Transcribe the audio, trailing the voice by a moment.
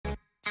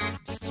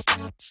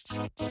What's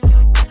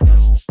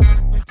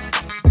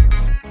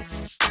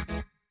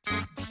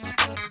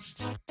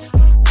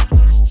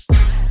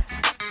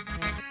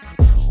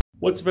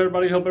up,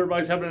 everybody? Hope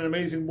everybody's having an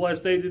amazing,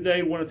 blessed day today.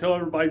 I want to tell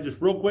everybody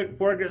just real quick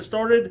before I get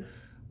started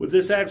with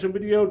this action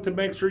video to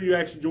make sure you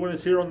actually join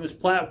us here on this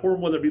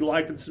platform, whether it be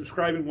liking,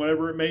 subscribing,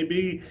 whatever it may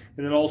be,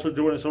 and then also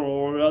join us on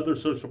all our other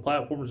social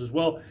platforms as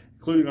well,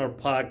 including our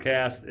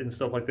podcast and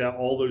stuff like that.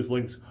 All those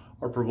links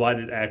are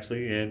provided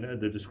actually in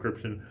the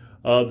description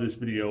of this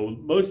video.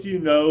 Most of you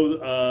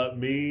know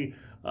me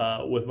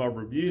with my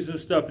reviews and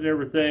stuff and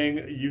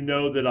everything. You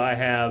know that I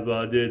have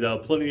did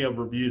plenty of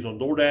reviews on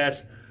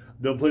DoorDash.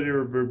 Done plenty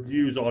of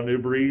reviews on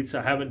Uber Eats.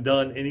 I haven't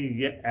done any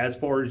yet as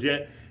far as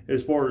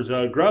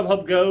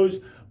GrubHub goes,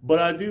 but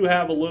I do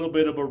have a little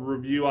bit of a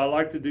review. I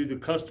like to do the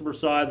customer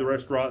side, the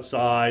restaurant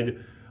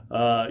side,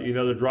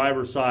 the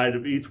driver side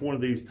of each one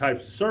of these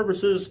types of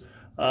services.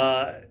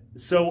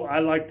 So I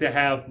like to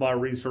have my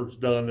research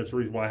done. That's the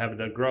reason why I haven't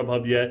done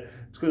GrubHub yet.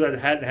 It's because I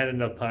hadn't had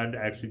enough time to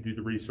actually do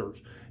the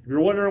research. If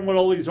you're wondering what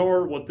all these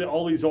are,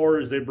 all these are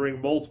is they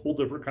bring multiple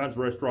different kinds of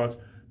restaurants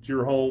to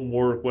your home,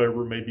 work,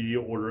 whatever it may be,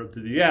 you order it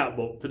through the app.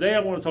 But today I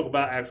want to talk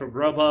about actual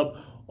GrubHub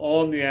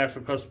on the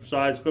actual customer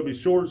side. It's going to be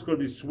short, it's going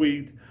to be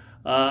sweet.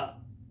 The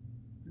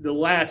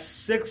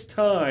last 6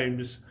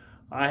 times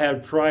I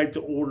have tried to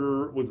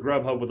order with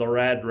GrubHub with our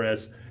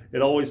address,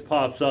 it always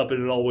pops up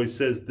and it always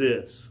says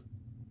this.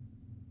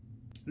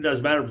 It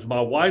doesn't matter if it's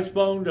my wife's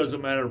phone, doesn't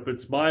matter if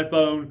it's my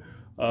phone,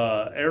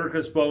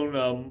 Erica's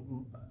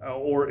phone,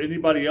 or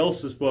anybody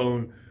else's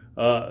phone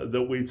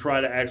that we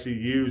try to actually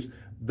use.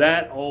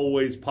 That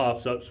always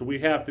pops up. So we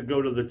have to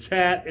go to the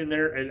chat in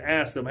there and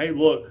ask them, hey,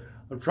 look,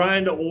 I'm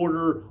trying to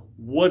order,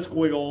 what's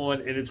going on?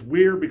 And it's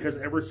weird because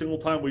every single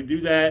time we do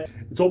that,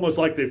 it's almost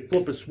like they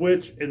flip a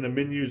switch and the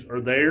menus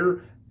are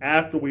there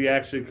after we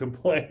actually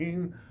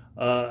complain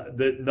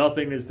that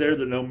nothing is there,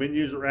 that no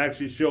menus are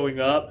actually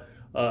showing up.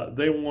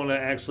 They want to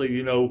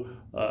actually,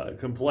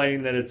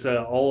 complain that it's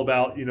all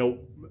about,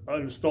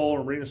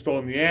 uninstalling and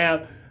reinstalling the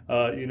app.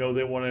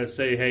 They want to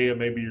say, hey, it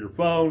may be your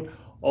phone.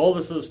 All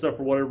this other stuff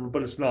or whatever,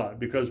 but it's not,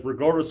 because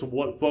regardless of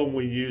what phone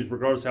we use,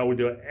 regardless of how we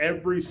do it,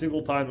 every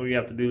single time we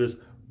have to do this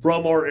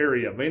from our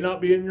area, it may not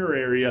be in your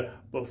area,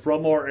 but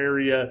from our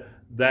area,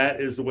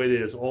 that is the way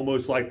it is.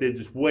 Almost like they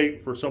just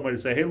wait for somebody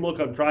to say, hey, look,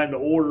 I'm trying to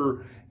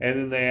order, and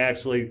then they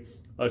actually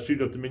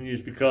shoot up the menus,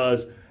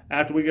 because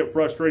after we get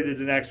frustrated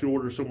and actually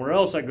order somewhere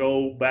else, I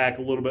go back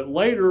a little bit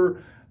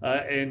later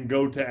and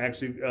go to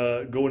actually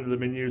go into the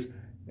menus,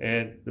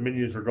 and the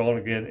menus are gone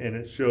again, and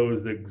it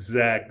shows the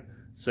exact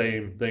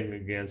same thing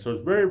again. So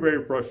it's very,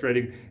 very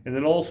frustrating. And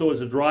then also as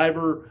a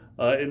driver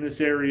in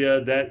this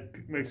area,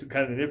 that makes it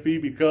kind of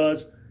iffy,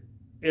 because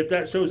if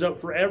that shows up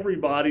for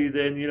everybody,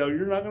 then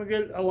you're not going to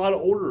get a lot of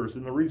orders.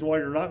 And the reason why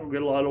you're not going to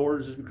get a lot of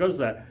orders is because of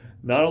that.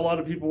 Not a lot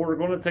of people are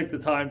going to take the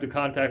time to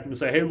contact them and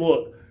say, hey,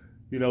 look,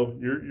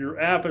 your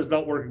app is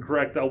not working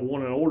correct, I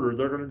want an order.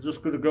 They're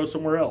just going to go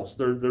somewhere else.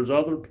 There's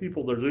other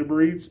people. There's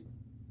Uber Eats,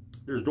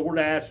 there's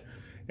DoorDash,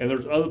 and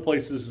there's other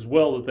places as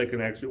well that they can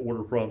actually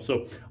order from.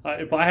 So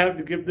if I have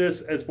to give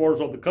this as far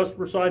as on the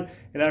customer side,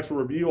 an actual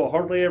review, I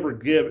hardly ever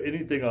give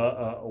anything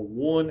a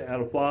 1 out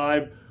of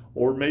 5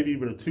 or maybe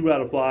even a 2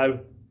 out of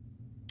 5.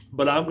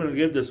 But I'm going to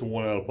give this a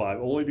 1 out of 5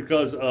 only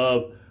because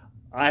of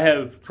I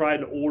have tried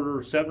to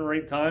order 7 or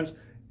 8 times,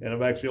 and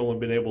I've actually only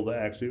been able to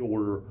actually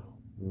order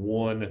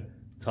 1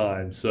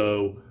 time.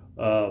 So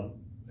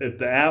if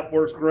the app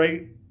works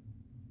great,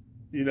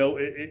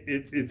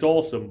 it's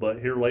awesome,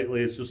 but here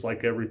lately it's just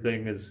like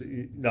everything is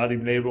not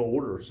even able to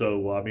order.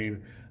 So, I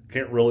mean,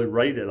 can't really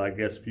rate it, I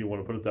guess, if you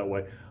want to put it that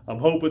way. I'm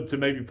hoping to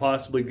maybe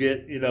possibly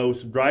get,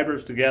 some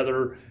drivers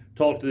together,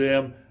 talk to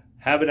them,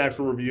 have an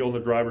actual review on the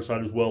driver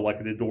side as well, like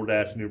I did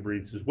DoorDash and Uber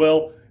Eats as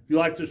well. If you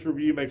like this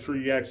review, make sure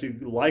you actually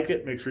like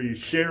it. Make sure you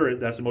share it.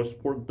 That's the most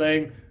important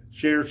thing.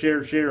 Share,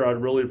 share, share.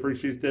 I'd really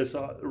appreciate this.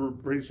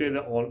 Appreciate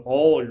it on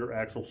all your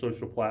actual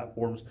social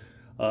platforms.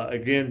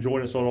 Again,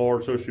 join us on all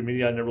our social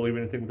media. I never leave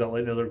anything without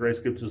letting other grace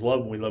gifts his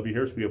love, and we love you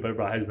here. So we hope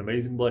everybody has an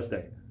amazing, blessed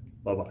day.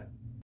 Bye-bye.